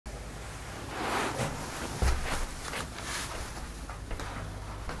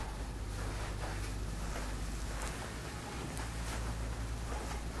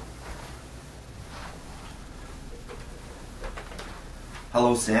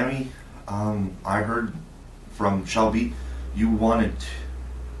Hello, Sammy. I heard from Shelby you wanted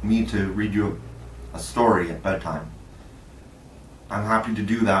me to read you a story at bedtime. I'm happy to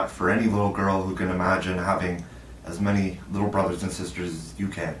do that for any little girl who can imagine having as many little brothers and sisters as you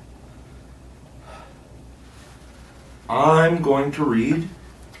can. I'm going to read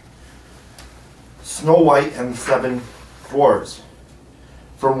Snow White and the Seven Dwarfs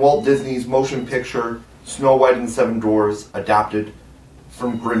from Walt Disney's motion picture Snow White and the Seven Dwarfs, adapted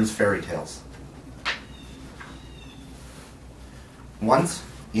from Grimm's Fairy Tales. Once,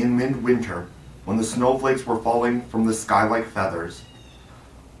 in midwinter, when the snowflakes were falling from the sky like feathers,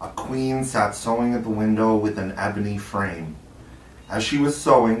 a queen sat sewing at the window with an ebony frame. As she was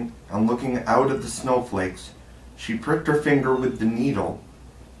sewing and looking out at the snowflakes, she pricked her finger with the needle,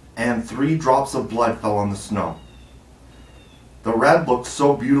 and 3 drops of blood fell on the snow. The red looked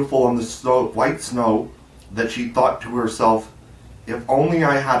so beautiful on the white snow that she thought to herself, "If only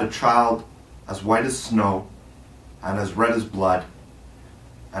I had a child as white as snow, and as red as blood,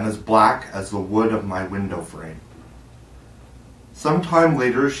 and as black as the wood of my window frame." Some time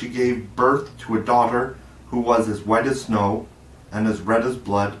later she gave birth to a daughter who was as white as snow, and as red as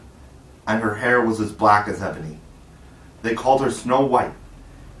blood, and her hair was as black as ebony. They called her Snow White,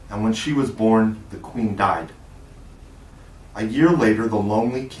 and when she was born, the queen died. A year later, the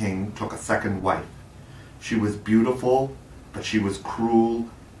lonely king took a second wife. She was beautiful, but she was cruel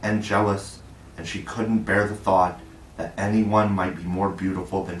and jealous, and she couldn't bear the thought that anyone might be more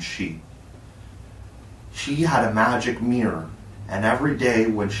beautiful than she. She had a magic mirror, and every day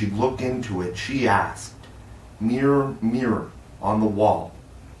when she looked into it, she asked, "Mirror, mirror on the wall,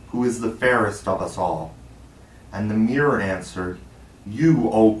 who is the fairest of us all?" And the mirror answered, "You,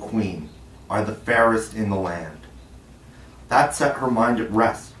 O queen, are the fairest in the land." That set her mind at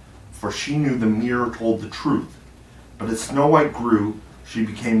rest, for she knew the mirror told the truth. But as Snow White grew, she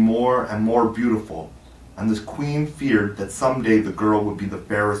became more and more beautiful, and the queen feared that someday the girl would be the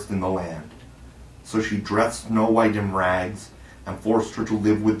fairest in the land. So she dressed Snow White in rags and forced her to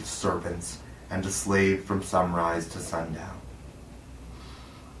live with the servants and to slave from sunrise to sundown.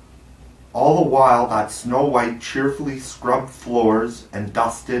 All the while that Snow White cheerfully scrubbed floors and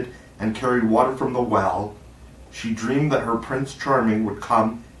dusted and carried water from the well, she dreamed that her Prince Charming would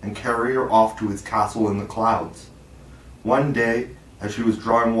come and carry her off to his castle in the clouds. One day, as she was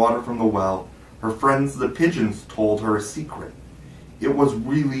drawing water from the well, her friends the pigeons told her a secret. It was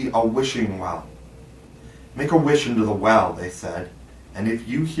really a wishing well. "Make a wish into the well," they said, "and if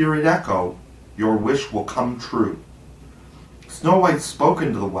you hear it echo, your wish will come true." Snow White spoke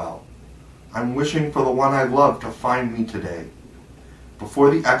into the well. "I'm wishing for the one I love to find me today."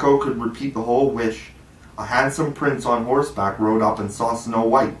 Before the echo could repeat the whole wish, a handsome prince on horseback rode up and saw Snow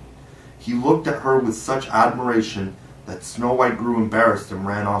White. He looked at her with such admiration that Snow White grew embarrassed and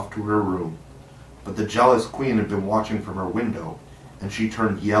ran off to her room. But the jealous queen had been watching from her window, and she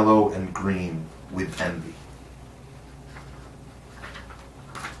turned yellow and green with envy.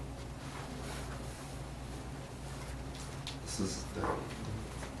 This is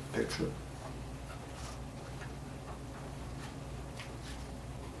the picture.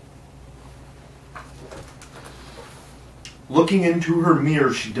 Looking into her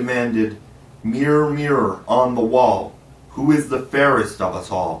mirror, she demanded, "Mirror, mirror on the wall, who is the fairest of us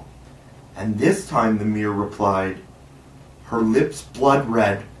all?" And this time the mirror replied, "Her lips blood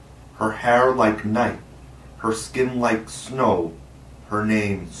red, her hair like night, her skin like snow, her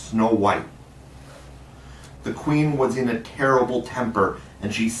name Snow White." The queen was in a terrible temper,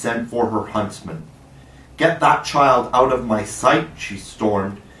 and she sent for her huntsman. "Get that child out of my sight," she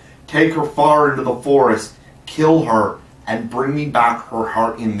stormed. "Take her far into the forest, kill her, and bring me back her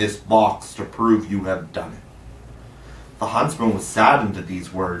heart in this box to prove you have done it." The huntsman was saddened at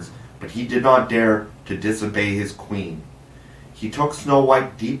these words, but he did not dare to disobey his queen. He took Snow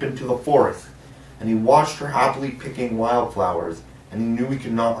White deep into the forest, and he watched her happily picking wildflowers, and he knew he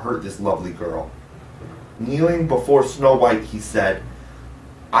could not hurt this lovely girl. Kneeling before Snow White, he said,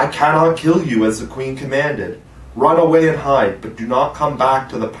 "I cannot kill you as the queen commanded. Run away and hide, but do not come back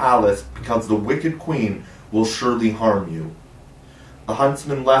to the palace, because the wicked queen will surely harm you." The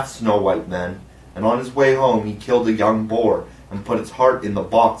huntsman left Snow White then, and on his way home he killed a young boar and put its heart in the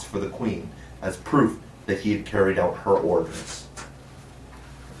box for the queen, as proof that he had carried out her orders.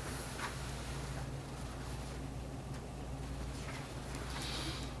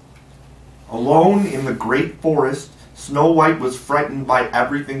 Alone in the great forest, Snow White was frightened by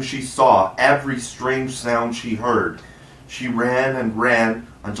everything she saw, every strange sound she heard. She ran and ran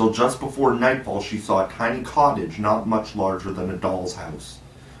until just before nightfall she saw a tiny cottage not much larger than a doll's house.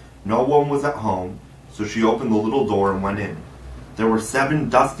 No one was at home, so she opened the little door and went in. There were 7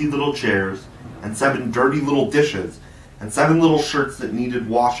 dusty little chairs, and 7 dirty little dishes, and 7 little shirts that needed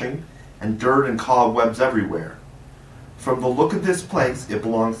washing, and dirt and cobwebs everywhere. From the look of this place, it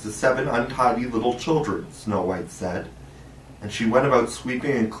belongs to 7 untidy little children, Snow White said. And she went about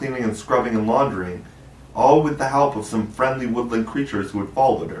sweeping and cleaning and scrubbing and laundering, all with the help of some friendly woodland creatures who had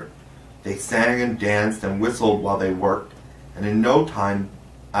followed her. They sang and danced and whistled while they worked, and in no time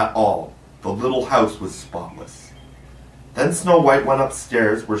at all, the little house was spotless. Then Snow White went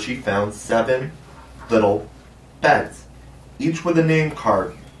upstairs, where she found 7 little beds, each with a name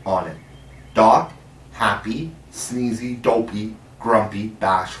card on it. Doc, Happy, Sneezy, Dopey, Grumpy,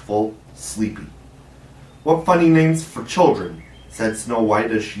 Bashful, Sleepy. "What funny names for children," said Snow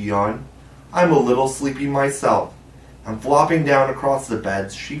White as she yawned. "I'm a little sleepy myself." And flopping down across the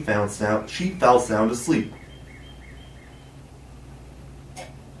beds, she fell sound asleep.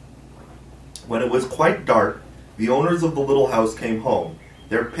 When it was quite dark, the owners of the little house came home,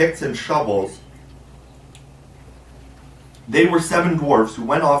 their picks and shovels. They were 7 dwarfs who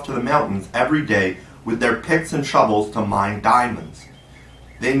went off to the mountains every day with their picks and shovels to mine diamonds.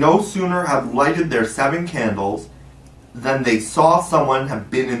 They no sooner had lighted their 7 candles than they saw someone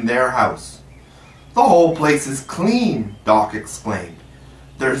had been in their house. "The whole place is clean," Doc exclaimed.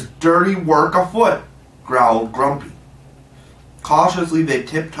 "There's dirty work afoot," growled Grumpy. Cautiously they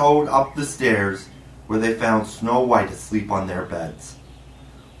tiptoed up the stairs, where they found Snow White asleep on their beds.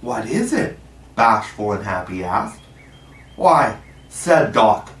 "What is it?" Bashful and Happy asked. "Why," said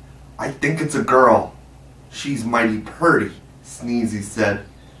Doc, "I think it's a girl." "She's mighty purty," Sneezy said.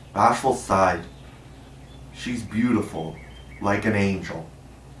 Bashful sighed. "She's beautiful, like an angel."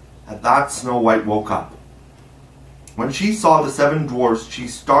 At that, Snow White woke up. When she saw the 7 dwarfs, she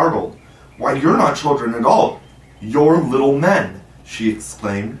startled. "Why, you're not children at all. You're little men," she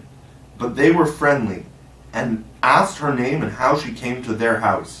exclaimed. But they were friendly, and asked her name and how she came to their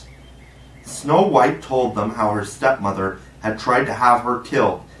house. Snow White told them how her stepmother had tried to have her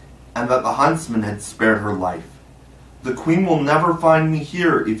killed, and that the huntsman had spared her life. "The queen will never find me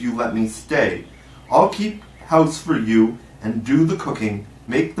here if you let me stay. I'll keep house for you and do the cooking,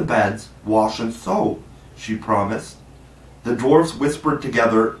 make the beds, wash and sew," she promised. The dwarfs whispered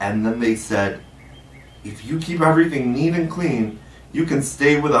together, and then they said, "If you keep everything neat and clean, you can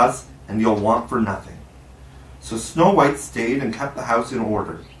stay with us and you'll want for nothing." So Snow White stayed and kept the house in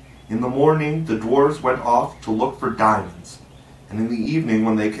order. In the morning, the dwarfs went off to look for diamonds, and in the evening,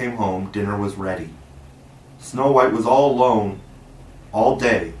 when they came home, dinner was ready. Snow White was all alone all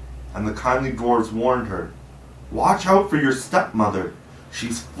day, and the kindly dwarfs warned her, "Watch out for your stepmother.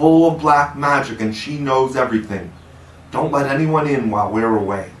 She's full of black magic and she knows everything. Don't let anyone in while we're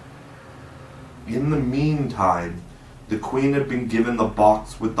away." In the meantime, the queen had been given the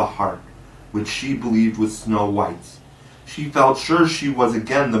box with the heart, which she believed was Snow White's. She felt sure she was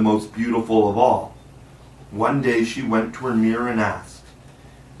again the most beautiful of all. One day she went to her mirror and asked,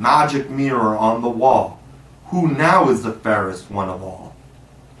 "Magic mirror on the wall, who now is the fairest one of all?"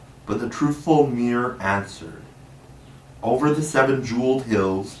 But the truthful mirror answered, "Over the 7 jeweled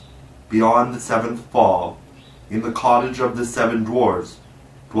hills, beyond the 7th fall, in the cottage of the 7 dwarfs,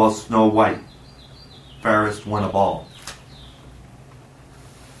 dwells Snow White, fairest one of all."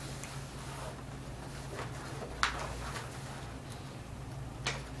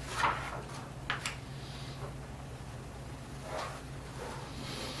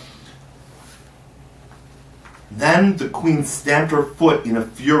 Then the queen stamped her foot in a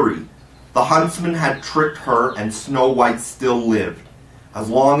fury. The huntsman had tricked her, and Snow White still lived. As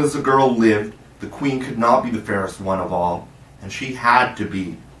long as the girl lived, the queen could not be the fairest one of all, and she had to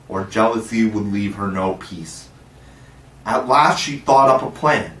be, or jealousy would leave her no peace. At last she thought up a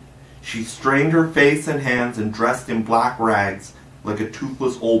plan. She strained her face and hands and dressed in black rags like a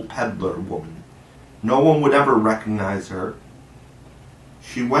toothless old peddler woman. No one would ever recognize her.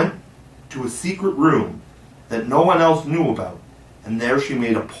 She went to a secret room that no one else knew about, and there she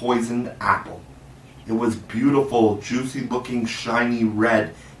made a poisoned apple. It was beautiful, juicy looking, shiny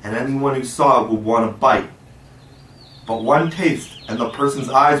red, and anyone who saw it would want to bite. But one taste, and the person's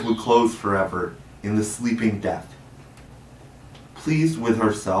eyes would close forever in the sleeping death. Pleased with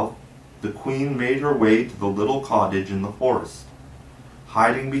herself, the queen made her way to the little cottage in the forest.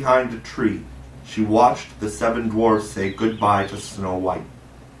 Hiding behind a tree, she watched the 7 dwarfs say goodbye to Snow White.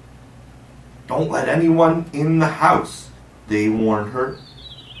 "Don't let anyone in the house," they warned her.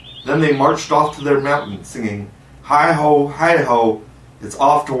 Then they marched off to their mountain, singing, "Hi-ho, hi-ho, it's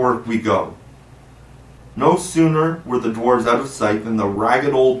off to work we go." No sooner were the dwarves out of sight than the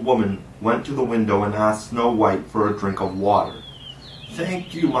ragged old woman went to the window and asked Snow White for a drink of water.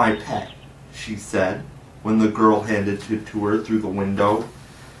 "Thank you, my pet," she said. when the girl handed it to her through the window.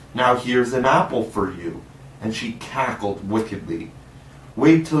 "Now here's an apple for you." And she cackled wickedly.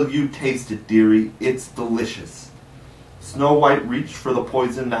 "Wait till you taste it, dearie. It's delicious." Snow White reached for the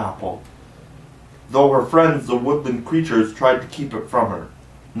poisoned apple, though her friends, the woodland creatures, tried to keep it from her.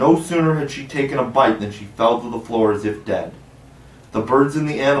 No sooner had she taken a bite than she fell to the floor as if dead. The birds and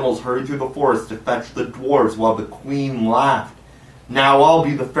the animals hurried through the forest to fetch the dwarves, while the queen laughed. "Now I'll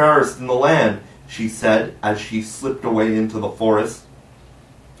be the fairest in the land," she said as she slipped away into the forest.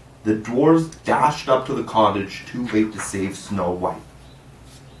 The dwarves dashed up to the cottage, too late to save Snow White.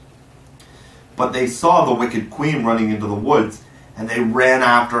 But they saw the wicked queen running into the woods, and they ran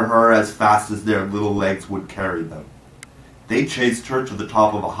after her as fast as their little legs would carry them. They chased her to the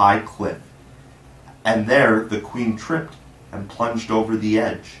top of a high cliff, and there the queen tripped and plunged over the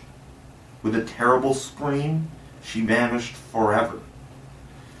edge. With a terrible scream, she vanished forever.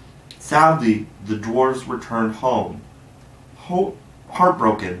 Sadly, the dwarves returned home.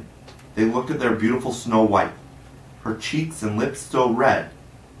 Heartbroken, they looked at their beautiful Snow White, her cheeks and lips still red,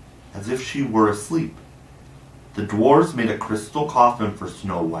 as if she were asleep. The dwarves made a crystal coffin for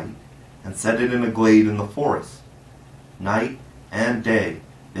Snow White and set it in a glade in the forest. Night and day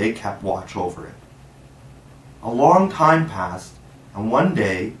they kept watch over it. A long time passed, and one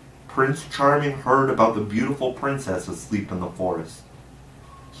day Prince Charming heard about the beautiful princess asleep in the forest.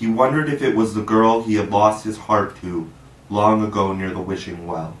 He wondered if it was the girl he had lost his heart to long ago near the wishing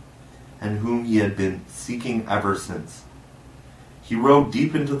well, and whom he had been seeking ever since. He rode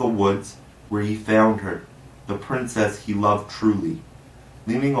deep into the woods, where he found her, the princess he loved truly.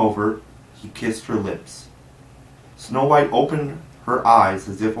 Leaning over, he kissed her lips. Snow White opened her eyes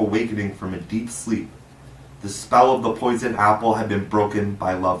as if awakening from a deep sleep. The spell of the poisoned apple had been broken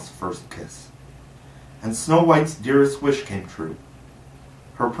by love's first kiss. And Snow White's dearest wish came true.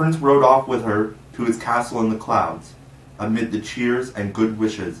 Her prince rode off with her to his castle in the clouds, amid the cheers and good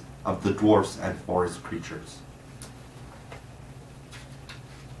wishes of the dwarfs and forest creatures.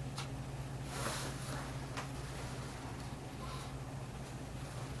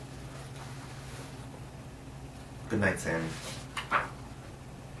 Good night, Sammy.